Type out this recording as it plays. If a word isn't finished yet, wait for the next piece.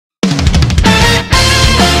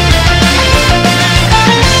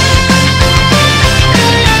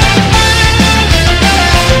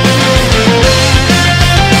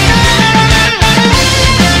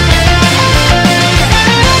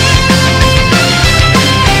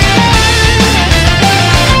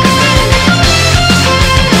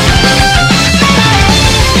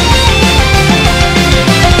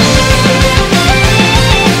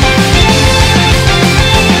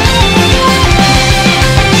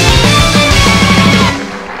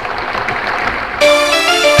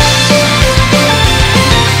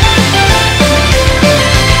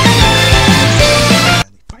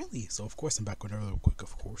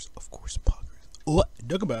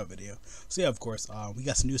DBZ video. So yeah, of course, we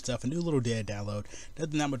got some new stuff, a new little data download.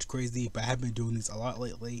 Nothing that much crazy, but I have been doing these a lot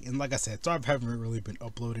lately. And like I said, so I haven't really been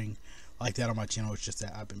uploading like that on my channel. It's just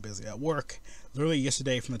that I've been busy at work. Literally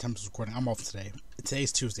yesterday, from the time I was recording, I'm off today.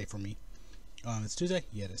 Today's Tuesday for me. It's Tuesday?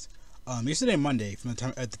 Yeah, it is. Yesterday, Monday, from the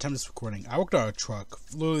time at the time of this recording, I worked on a truck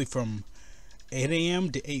literally from 8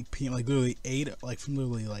 a.m. to 8 p.m. Like literally 8, like from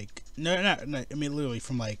literally like no, I mean literally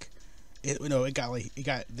from like it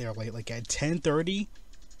got there like at 10:30,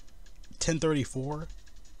 10:34,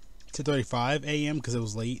 10:35 a.m. because it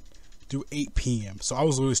was late through 8 p.m. So I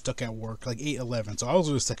was literally stuck at work like 8:11. So I was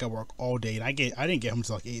really stuck at work all day, and I didn't get home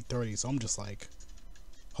until like 8:30. So I'm just like,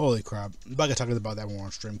 holy crap! I'm about to talk about that more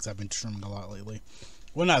on stream because I've been streaming a lot lately.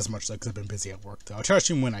 Well, not as much though, because I've been busy at work though. I try to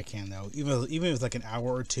stream when I can though. Even if it's like an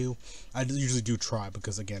hour or two, I usually do try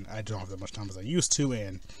because again, I don't have that much time as I used to,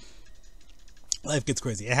 and life gets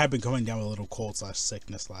crazy. I have been coming down with a little cold /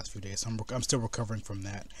 sickness the last few days, so I'm still recovering from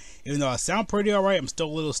that. Even though I sound pretty alright, I'm still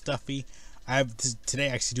a little stuffy. Today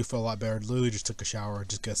I actually do feel a lot better. Literally just took a shower,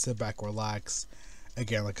 just gonna sit back, relax.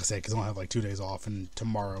 Again, like I said, because I don't have like 2 days off, and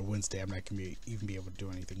tomorrow, Wednesday, I'm not gonna even be able to do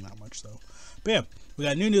anything that much. So, but yeah, we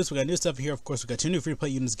got new news, we got new stuff here. Of course, we got 2 new free-to-play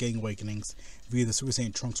units getting awakenings via the Super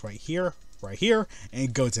Saiyan Trunks right here,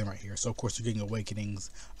 and Goten right here. So of course, we're getting awakenings.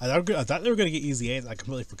 I thought they were gonna get EZAs. I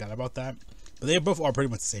completely forgot about that. But they both are pretty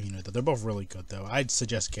much the same unit, though. They're both really good, though. I'd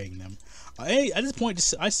suggest getting them. At this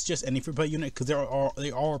point, I suggest any free-to-play unit because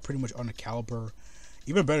they are pretty much on a caliber.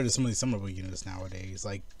 Even better than some of these summonable units nowadays.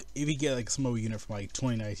 Like, if you get like a summonable unit from like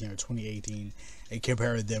 2019 or 2018 and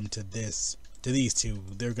compare them to these two,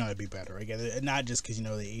 they're gonna be better. Again, not just because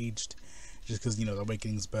they aged, just because the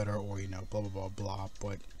awakening's better, or blah blah blah blah.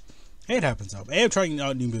 But hey, it happens though. Hey, I'm trying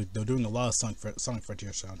out new music. They're doing a lot of Sonic Frontier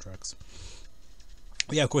soundtracks.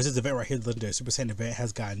 Yeah, of course, this event right here, the legendary Super Saiyan event,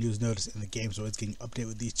 has got a news notice in the game, so it's getting updated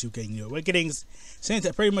with these two getting new awakenings. Same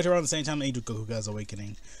time, pretty much around the same time Angel Goku got his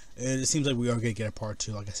awakening. It seems like we are going to get a part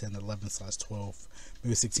 2, like I said, in the 11/12th,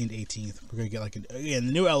 maybe 16th, 18th. We're going to get like the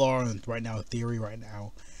new LR right now, theory right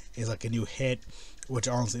now, is like a new hit, which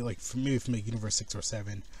honestly, like maybe from like Universe 6 or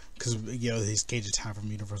 7, because he's Cage of Time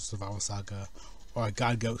from Universal Survival Saga, or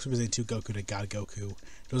God Goku, Super Saiyan 2 Goku to God Goku.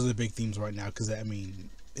 Those are the big themes right now, because I mean,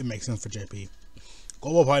 it makes sense for JP.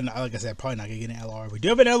 Global probably not, like I said, probably not gonna get an LR. We do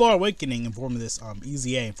have an LR awakening in form of this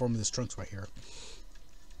EZA, in form of this Trunks right here,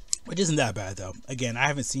 which isn't that bad though. Again,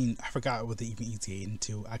 I forgot what they even EZA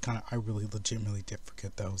into. I really legitimately did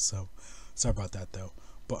forget though. So sorry about that though.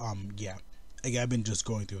 But yeah, again, I've been just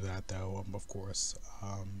going through that though. Of course,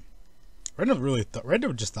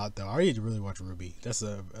 Random just thought though, I need to really watch Ruby. That's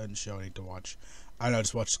a show I need to watch. I know, I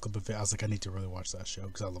just watched a clip of it. I was like, I need to really watch that show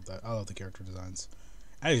because I love that. I love the character designs.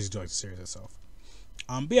 I just do like the series itself.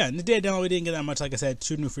 But yeah, in the day download we didn't get that much. Like I said,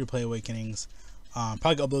 2 new free-to-play awakenings.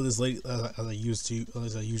 Probably gonna upload this late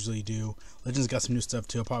as I usually do. Legends got some new stuff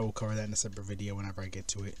too. I probably will cover that in a separate video whenever I get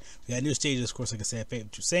to it. We got new stages, of course. Like I said, Fate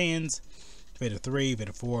of 2 Saiyans, Fate of 3, Fate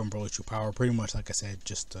of 4, and Broly True Power. Pretty much, like I said,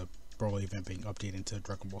 just the Broly event being updated into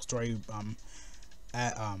Dragon Ball story.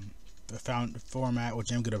 At the found format,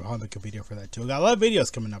 which I'm gonna probably make a video for that too. I got a lot of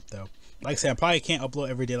videos coming up though. Like I said, I probably can't upload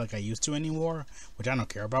every day like I used to anymore, which I don't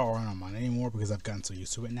care about or I don't mind anymore because I've gotten so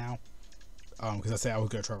used to it now. Because I said I was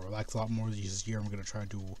gonna try to relax a lot more this year. I'm gonna try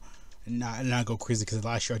to not go crazy because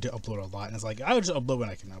last year I did upload a lot, and it's like I'll just upload when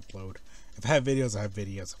I can upload. If I have videos, I have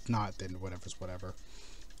videos. If not, then whatever's whatever.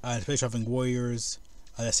 Space Traveling Warriors.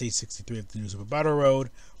 That's stage 63 of the new Super Battle Road.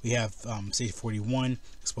 We have stage 41,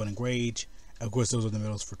 Exploding Rage. Of course, those are the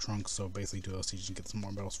medals for Trunks, so basically do those stages and get some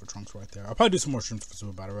more medals for Trunks right there. I'll probably do some more streams for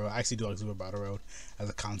Super Battle Road. I actually do like Super Battle Road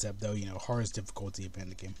as a concept, though. Hardest difficulty event in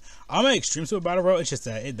the game. I'm an extreme Super Battle Road. It's just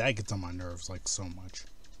that that gets on my nerves like so much.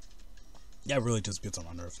 That really just gets on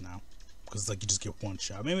my nerves now, because like you just get one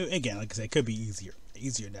shot. Maybe again, like I said, it could be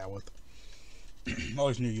easier now with all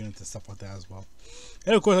these new units and stuff like that as well.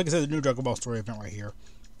 And of course, like I said, the new Dragon Ball story event right here,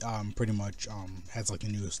 pretty much has like the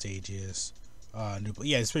new stages.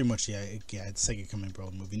 It's pretty much it's the second coming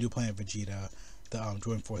Broly movie. New Planet Vegeta, the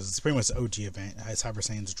Joint Forces. It's pretty much the OG event. It has Cyber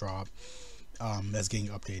Saiyan's drop. That's getting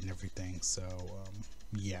updated and everything. So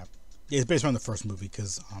yeah, it's based around the first movie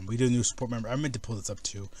because we did a new support member. I meant to pull this up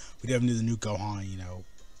too. We did have the new Gohan,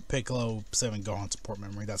 Piccolo 7 Gohan support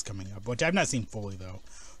memory that's coming up, which I've not seen fully though.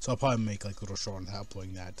 So I'll probably make like a little short on that,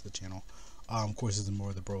 uploading that to the channel. Of course, this is more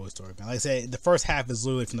of the Broly story. Like I said, the first half is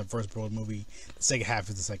literally from the first Broly movie. The second half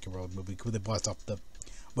is the second Broly movie. They blast off the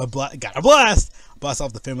blast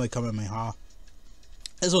off the family Kamehameha.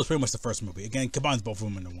 This was pretty much the first movie. Again, combines both of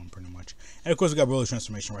them into one, pretty much. And of course, we got Broly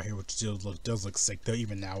transformation right here, which still does look sick though,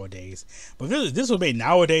 even nowadays. But if this was made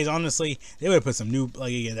nowadays, honestly, they would have put some new,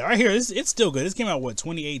 like, again, right here. It's still good. This came out what,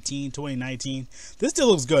 2018, 2019. This still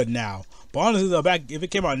looks good now. But honestly, though, if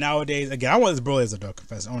it came out nowadays, again, I want this Broly as a Dokkan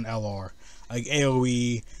Fest on LR, like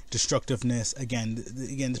AOE, destructiveness. Again,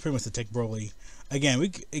 it's pretty much the Tech Broly. Again,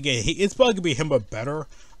 it's probably gonna be him, but better.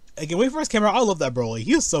 Again, when he first came out, I love that Broly.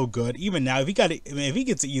 He was so good. Even now, if he got it, I mean, if he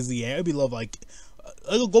gets the EZA, it'd be love like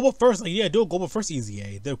a global first. Like, yeah, do a global first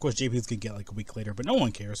EZA. Then of course JP's gonna get like a week later, but no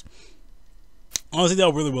one cares. Honestly,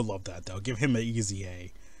 though, I really would love that though. Give him an EZA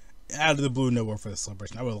out of the blue nowhere for the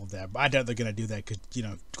celebration. I would love that, but I doubt they're gonna do that because, you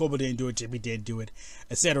know, Global didn't do it, JP didn't do it,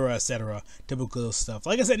 etc., etc. Typical stuff.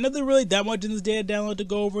 Like I said, nothing really that much in this data download to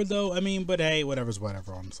go over though. I mean, but hey, whatever's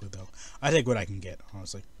whatever. Honestly, though, I take what I can get.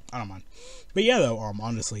 Honestly. I don't mind. But yeah, though,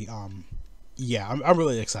 honestly, yeah, I'm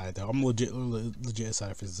really excited though. I'm legit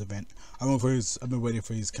excited for this event. I've been waiting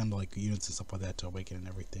for these kind of like units and stuff like that to awaken and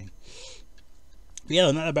everything. But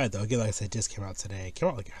yeah, not that bad though. Again, like I said, it just came out today. It came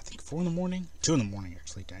out like, I think 4 in the morning, 2 in the morning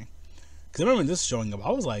actually. Dang. Because I remember this showing up,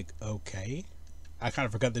 I was like, okay. I kind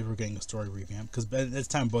of forgot they were getting a story revamp because at this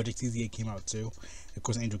time, BoJack EZA came out too. Of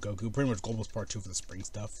course, Angel Goku, pretty much Global's part 2 for the spring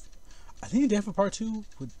stuff. I think they have a part 2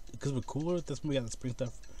 because we're Cooler. That's when we got the spring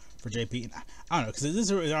stuff for JP. And I don't know, because this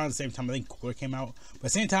is around the same time I think Cooler came out. But at the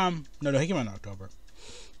same time, no, he came out in October.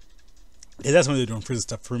 Yeah, that's when they're doing Frieza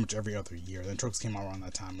stuff pretty much every other year. Then Trunks came out around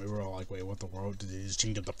that time. We were all like, wait, what the world? Did they just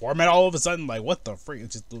change up the format all of a sudden? Like, what the freak?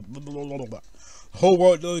 It's just the whole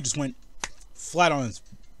world literally just went flat on its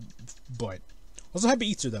butt. Also, happy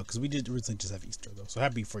Easter though, because we did originally just have Easter though. So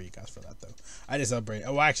happy for you guys for that though. I just celebrated.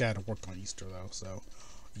 Oh, actually, I had to work on Easter though, so.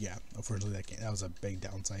 Yeah, unfortunately that was a big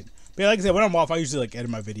downside. But yeah, like I said, when I'm off, I usually like edit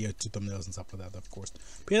my video to thumbnails and stuff like that, of course.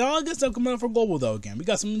 But yeah, all good stuff coming out for Global though. Again, we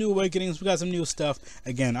got some new awakenings, we got some new stuff.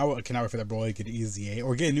 Again, I cannot wait for that Broly to get EZA,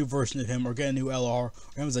 or get a new version of him, or get a new LR, or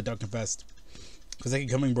him as a Dokkan Fest. Because that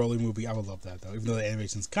coming Broly movie, I would love that though. Even though the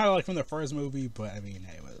animation's kind of like from the first movie, but I mean,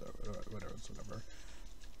 hey, whatever.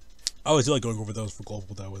 I always like going over those for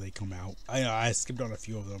Global though when they come out. I skipped on a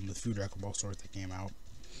few of them, the few Dragon Ball stories that came out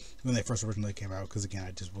when they first originally came out, because again,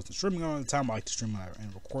 I just wasn't streaming all the time. I like to stream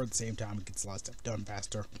and record at the same time. It gets a lot of stuff done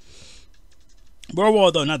faster. But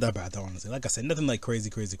overall, though, not that bad though, honestly. Like I said, nothing like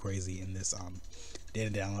crazy in this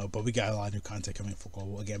data download, but we got a lot of new content coming for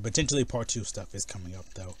Global. Again, potentially part 2 stuff is coming up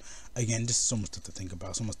though. Again, just so much stuff to think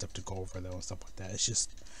about, so much stuff to go over though, and stuff like that. It's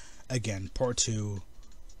just, again, part 2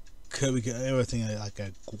 could we get everything like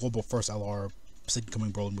a Global first LR, second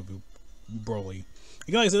coming Broly movie, Broly.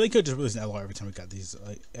 Like I said, they could just release an LR every time we got these.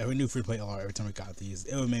 Like every new free-to-play LR every time we got these.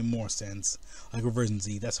 It would make more sense. Like with Version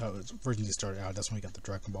Z, that's how Version Z started out. That's when we got the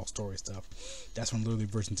Dragon Ball story stuff. That's when literally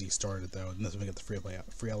Version Z started though. And that's when we got the free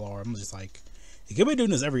LR. I'm just like, it could be doing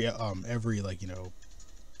this every like, you know,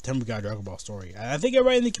 time we got a Dragon Ball story. And I think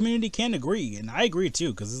everybody in the community can agree, and I agree too,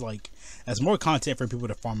 because it's like that's more content for people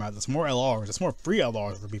to farm out. That's more LRs. That's more free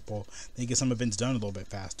LRs for people. They get some events done a little bit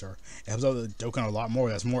faster. It helps out the Dokkan a lot more.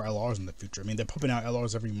 That's more LRs in the future. I mean, they're pumping out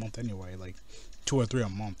LRs every month anyway, like 2 or 3 a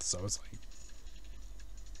month. So it's like,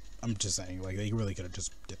 I'm just saying, like they really could have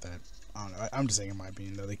just did that. I don't know. I'm just saying, in my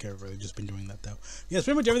opinion, though, they could have really just been doing that, though. Yeah, it's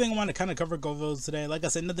pretty much everything I want to kind of cover GoVos today. Like I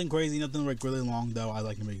said, nothing crazy, nothing like really long, though. I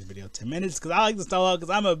like to make the video 10 minutes because I like to style out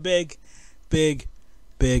because I'm a big streamer.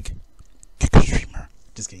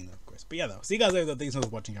 Just kidding, though, of course. But yeah, though. See you guys later, though. Thanks so much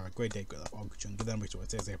for watching. Have a great day. Good luck. All good. Give them a sure.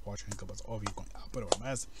 Stay safe. Watching. Good luck. All of you going out. But over my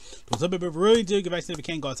ass. So, if you really do get vaccinated, if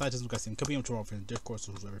you can, go outside. Just guys, company. I'm tomorrow for the Discord.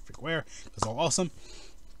 So, who's ever freak where. That's all awesome.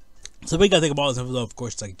 So we gotta think about this, though, of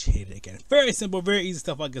course, like cheated again. Very simple, very easy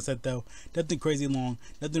stuff, like I said, though. Nothing crazy long,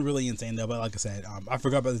 nothing really insane, though. But like I said, I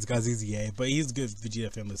forgot about this guy's EZA, but he's good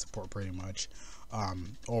Vegeta family support, pretty much.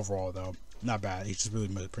 Overall, though, not bad. He's just really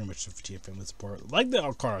pretty much Vegeta family support. Like the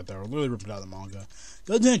card, though, really ripped it out of the manga.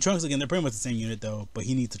 Goten and Trunks, again, they're pretty much the same unit, though, but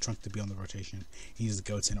he needs the Trunks to be on the rotation. He needs a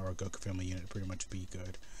Goten or a Goku family unit to pretty much be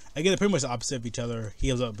good. Again, they're pretty much the opposite of each other. He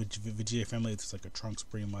helps out with Vegeta family, it's like a Trunks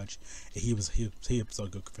pretty much. He helps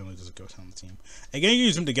out Goku family, just a Goten on the team. Again, you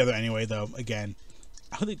use them together anyway, though. Again,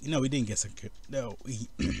 I don't think, no, we didn't get some good. No, we.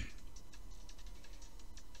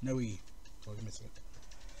 Oh, give me a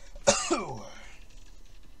second.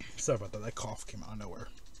 Sorry about that. That cough came out of nowhere.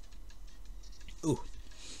 Ooh,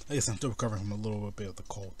 I guess I'm still recovering from a little bit of the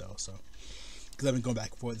cold, though. So, because I've been going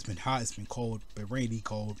back and forth. It's been hot. It's been cold. Been rainy,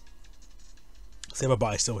 cold. See, my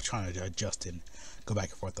body's still trying to adjust and go back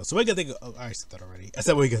and forth, though. So we gotta think. Oh, I said that already. I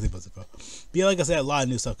said what you gotta think about it, though. But yeah, like I said, a lot of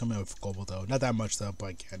new stuff coming out for Global, though. Not that much, though. But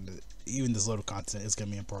again, even this little content is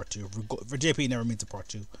gonna be in part 2. For JP, it never means a part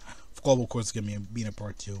 2. For Global, of course, it's gonna be in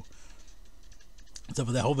part 2. So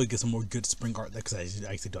for that, hopefully get some more good spring art, because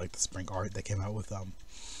I actually do like the spring art that came out with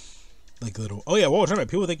like little. Oh yeah, World Tournament.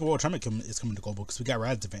 People think World Tournament is coming to global because we got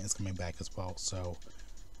Rad's event is coming back as well. So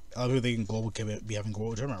a lot of people think global can be having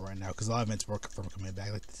World Tournament right now because a lot of events were confirmed coming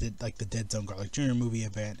back, like the Dead Zone Garlic Junior movie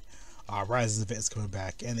event. Rise's event is coming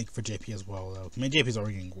back, and I think for JP as well. Though I mean, JP's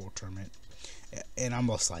already getting World Tournament, and I'm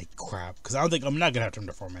almost like crap because I'm not gonna have time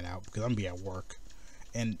to format out because I'm gonna be at work,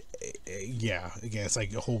 and yeah, again it's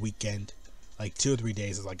like a whole weekend. Like 2 or 3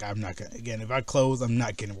 days is like I'm not gonna, again if I close I'm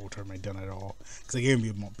not getting World Tournament done at all because I can't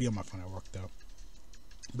be on my phone at work though.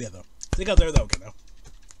 But yeah though, see you guys there though. Okay though.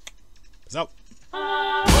 Peace out.